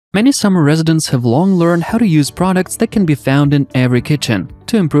Many summer residents have long learned how to use products that can be found in every kitchen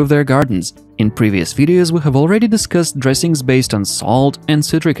to improve their gardens. In previous videos, we have already discussed dressings based on salt and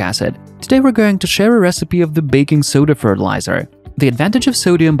citric acid. Today we're going to share a recipe of the baking soda fertilizer. The advantage of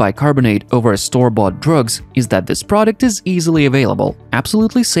sodium bicarbonate over store-bought drugs is that this product is easily available,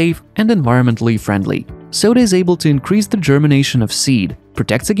 absolutely safe, and environmentally friendly. Soda is able to increase the germination of seed,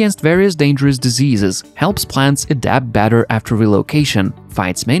 protects against various dangerous diseases, helps plants adapt better after relocation,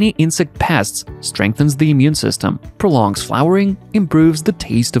 fights many insect pests, strengthens the immune system, prolongs flowering, improves the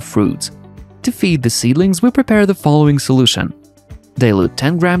taste of fruits. To feed the seedlings, we prepare the following solution. Dilute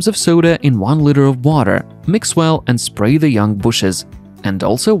 10 grams of soda in 1 liter of water, mix well and spray the young bushes, and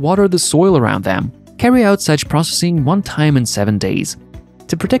also water the soil around them. Carry out such processing 1 time in 7 days.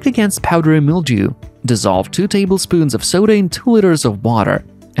 To protect against powdery mildew, dissolve 2 tablespoons of soda in 2 liters of water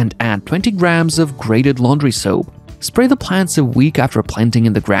and add 20 grams of grated laundry soap. Spray the plants a week after planting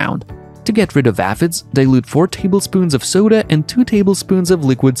in the ground. To get rid of aphids, dilute 4 tablespoons of soda and 2 tablespoons of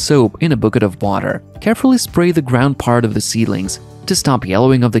liquid soap in a bucket of water. Carefully spray the ground part of the seedlings. To stop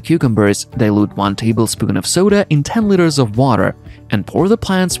yellowing of the cucumbers, dilute 1 tablespoon of soda in 10 liters of water and pour the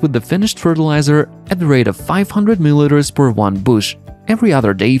plants with the finished fertilizer at the rate of 500 milliliters per 1 bush every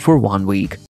other day for 1 week.